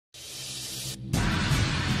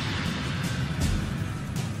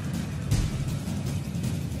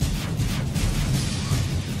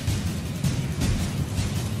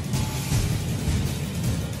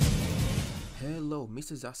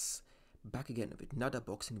Mrs. Us back again with another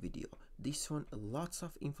boxing video. This one, lots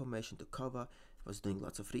of information to cover. I was doing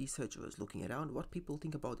lots of research, I was looking around what people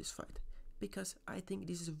think about this fight, because I think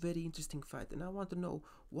this is a very interesting fight and I want to know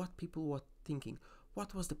what people were thinking.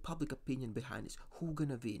 What was the public opinion behind this? Who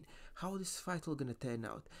gonna win? How this fight will gonna turn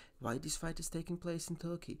out? Why this fight is taking place in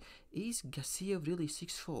Turkey? Is Gassiev really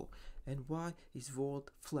 6'4"? And why is Wallin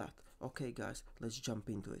flat? Okay guys, let's jump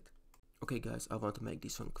into it. Okay guys, I want to make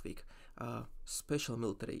this one quick. Special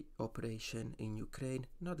military operation in Ukraine,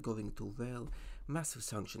 not going too well. Massive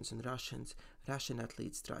sanctions on Russians. Russian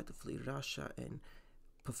athletes try to flee Russia and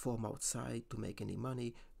perform outside to make any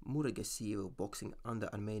money. Murat Gassiev boxing under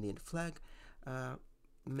Armenian flag,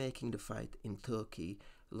 making the fight in Turkey.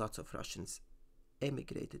 Lots of Russians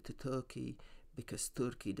emigrated to Turkey because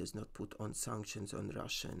Turkey does not put on sanctions on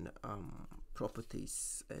Russian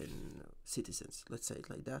properties and citizens, let's say it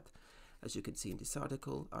like that. As you can see in this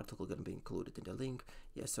article going to be included in the link.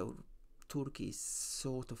 Yeah, so Turkey is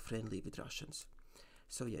sort of friendly with Russians.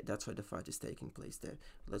 So yeah, that's why the fight is taking place there.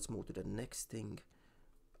 Let's move to the next thing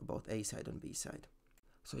about A side and B side.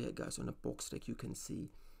 So yeah guys, on the box deck you can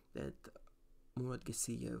see that Murat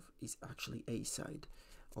Gassiev is actually A side,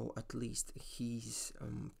 or at least his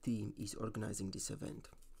team is organizing this event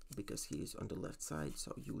because he is on the left side,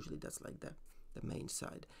 so usually that's like the main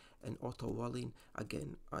side. And Otto Wallin,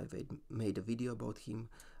 again, I made a video about him,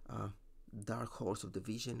 dark horse of the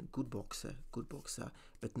division, good boxer,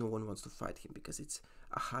 but no one wants to fight him because it's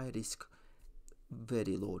a high risk,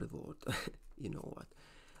 very low reward. You know what.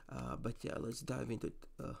 But yeah, let's dive into it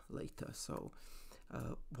later. So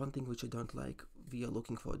one thing which I don't like, we are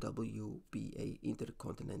looking for a WBA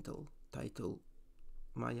Intercontinental title.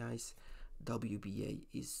 My eyes, WBA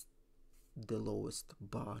is the lowest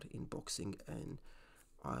bar in boxing, and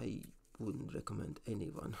I wouldn't recommend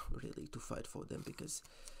anyone really to fight for them because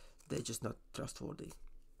they're just not trustworthy.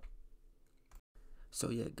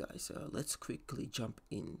 So yeah guys, let's quickly jump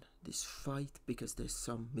in this fight because there's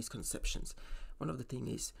some misconceptions. One of the thing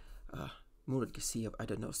is Murat Gassiev, I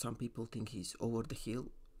don't know, some people think he's over the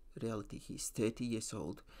hill. Reality, he's 30 years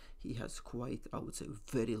old. He has quite, I would say,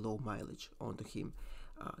 very low mileage onto him.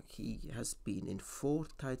 He has been in 4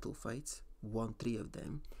 title fights, won 3 of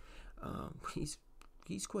them.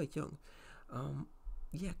 He's quite young.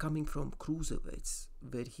 Yeah, coming from cruiserweights,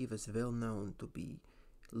 where he was well known to be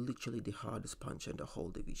literally the hardest puncher in the whole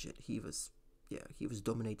division. He was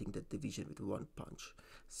dominating that division with one punch.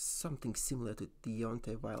 Something similar to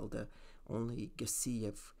Deontay Wilder, only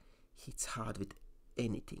Gassiev hits hard with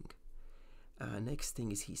anything. Next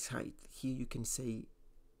thing is his height. Here you can say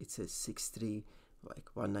it says 6'3", like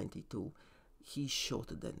 192. He's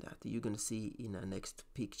shorter than that. You're gonna see in our next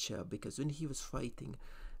picture, because when he was fighting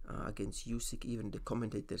against Usyk, even the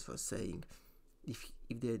commentators were saying, if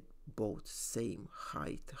they're both same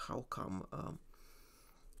height, how come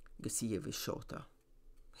Gassiev is shorter?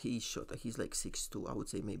 He's shorter. He's like 6'2". I would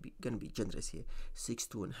say, maybe gonna be generous here,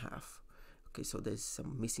 6'2.5". Okay, so there's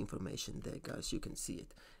some misinformation there, guys. You can see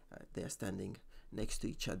it. They are standing next to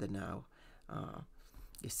each other now.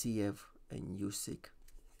 Gassiev and Usyk.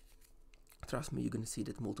 Trust me, you're gonna see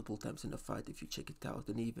that multiple times in the fight if you check it out.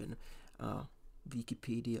 And even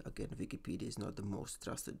Wikipedia, again, Wikipedia is not the most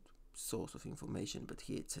trusted source of information, but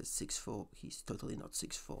here it says 6'4". He's totally not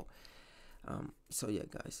 6'4". So yeah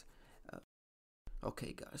guys,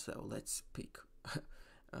 okay guys, so let's pick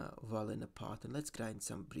Wallin apart and let's grind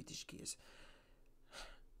some British gears.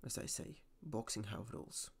 As I say, boxing have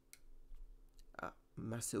rules.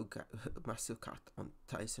 Massive cut on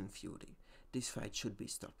Tyson Fury. This fight should be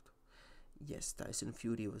stopped. Yes, Tyson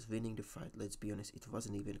Fury was winning the fight. Let's be honest, it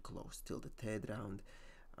wasn't even close till the 3rd round,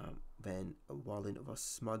 when Wallin was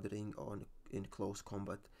smothering on in close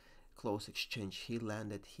combat, close exchange. He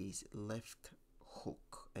landed his left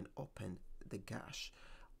hook and opened the gash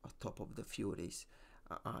on top of the Fury's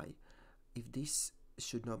eye. If this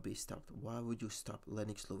should not be stopped, why would you stop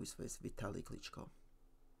Lennox Lewis with Vitaly Klitschko?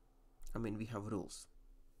 I mean, we have rules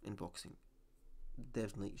in boxing.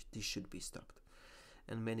 Definitely this should be stopped.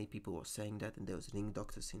 And many people were saying that, and there was ring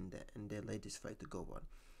doctors in there, and they let this fight to go on.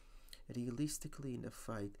 Realistically, in the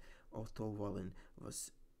fight, Otto Wallin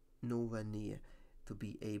was nowhere near to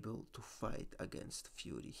be able to fight against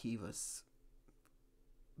Fury. He was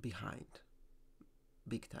behind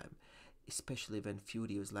big time, especially when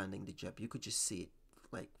Fury was landing the jab. You could just see it,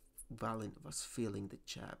 like Wallin was feeling the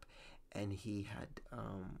jab, and he had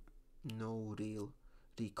no real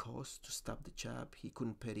recourse to stop the jab. He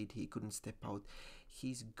couldn't parry it, he couldn't step out.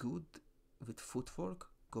 He's good with footwork,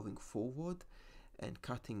 going forward and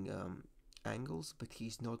cutting angles, but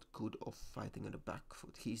he's not good of fighting on the back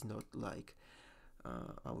foot. He's not like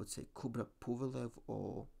I would say Kubra Pulev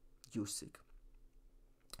or Usyk.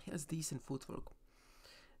 He has decent footwork,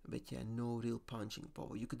 but yeah, no real punching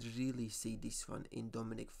power. You could really see this one in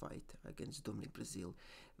Dominic fight against Dominic Brazil,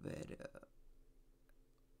 where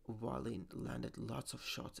Wallin landed lots of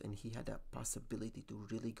shots and he had a possibility to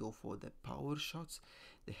really go for the power shots,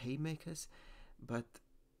 the haymakers. But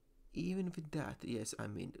even with that, yes, I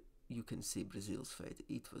mean, you can see Brazil's fight.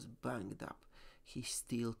 It was banged up. He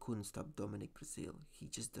still couldn't stop Dominic Brazil. He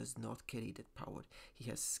just does not carry that power. He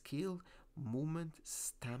has skill, movement,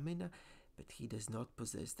 stamina, but he does not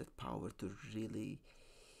possess that power to really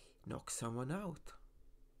knock someone out.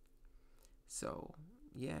 So,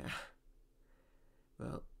 yeah.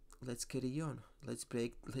 Well, let's carry on. Let's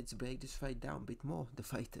break this fight down a bit more, the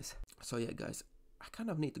fighters. So yeah, guys, I kind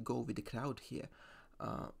of need to go with the crowd here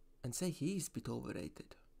and say he is a bit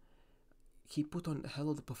overrated. He put on a hell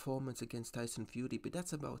of a performance against Tyson Fury, but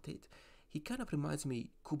that's about it. He kind of reminds me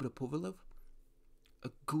Kubra Pulev, a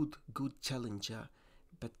good challenger,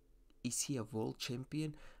 but is he a world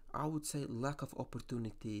champion? I would say lack of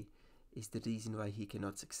opportunity is the reason why he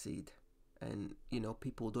cannot succeed. And, you know,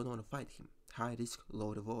 people don't want to fight him. High risk, low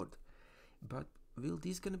reward. But will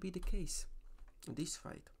this gonna be the case in this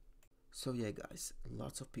fight? So yeah, guys,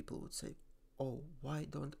 lots of people would say, oh, why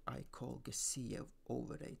don't I call Gassiev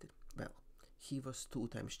overrated? Well, he was 2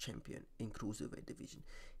 times champion in cruiserweight division.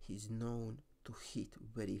 He's known to hit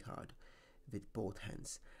very hard with both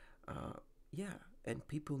hands. Yeah, and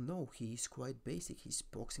people know he is quite basic. His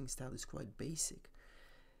boxing style is quite basic.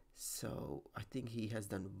 So I think he has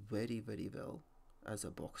done very well as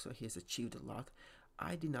a boxer. He has achieved a lot.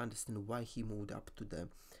 I didn't understand why he moved up to the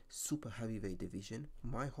super heavyweight division.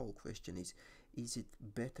 My whole question is it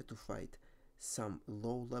better to fight some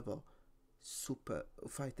low level super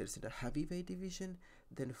fighters in the heavyweight division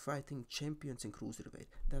than fighting champions in cruiserweight?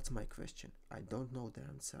 That's my question. I don't know the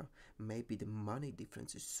answer. Maybe the money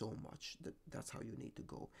difference is so much that's how you need to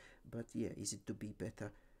go. But yeah, is it to be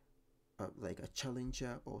better like a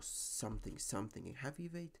challenger or something in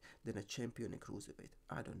heavyweight than a champion in cruiserweight?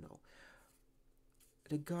 I don't know.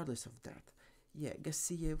 Regardless of that, yeah,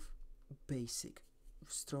 Gassiev, basic,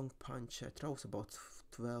 strong puncher, throws about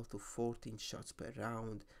 12 to 14 shots per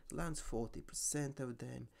round, lands 40% of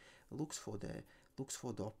them, looks for the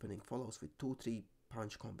opening, follows with 2-3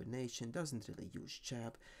 punch combination, doesn't really use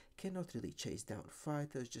jab, cannot really chase down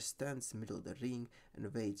fighters, just stands middle of the ring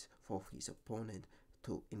and waits for his opponent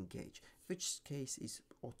to engage, which case is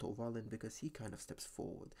Otto Wallin, because he kind of steps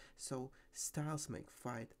forward. So styles make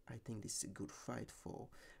fight. I think this is a good fight for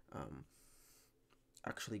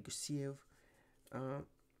actually Gassiev.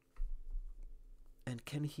 And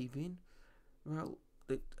can he win? Well,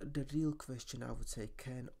 the real question, I would say,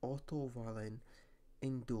 can Otto Wallin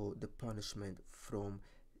endure the punishment from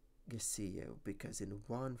Gassiev? Because in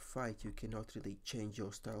one fight you cannot really change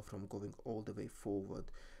your style from going all the way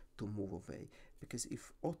forward to move away. Because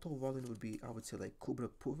if Otto Wallin would be, I would say, like Kubra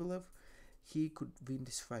Pulev, he could win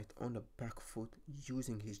this fight on the back foot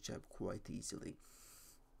using his jab quite easily,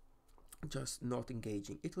 just not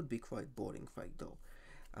engaging. It would be quite boring fight though.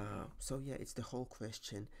 So yeah, it's the whole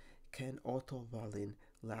question, can Otto Wallin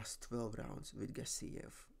last 12 rounds with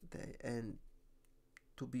Gassiev? And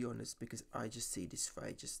to be honest, because I just see this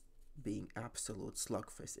fight just being absolute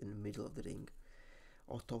slugfest in the middle of the ring.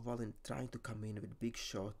 Otto Wallin trying to come in with big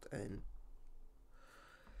shot and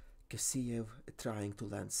Gassiev trying to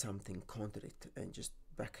land something counter it, and just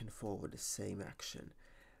back and forward the same action.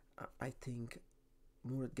 I think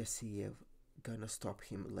Murat Gassiev gonna stop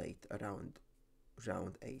him late around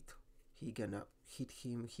round 8. He gonna hit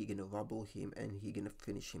him, he gonna wobble him, and he gonna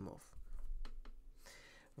finish him off.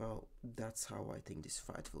 Well, that's how I think this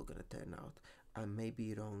fight will gonna turn out. I may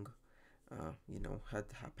be wrong, you know, had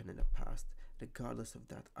happened in the past. Regardless of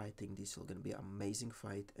that, I think this will gonna be an amazing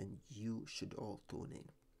fight and you should all tune in.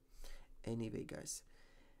 Anyway, guys,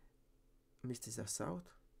 miss this out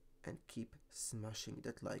and keep smashing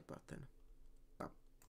that like button.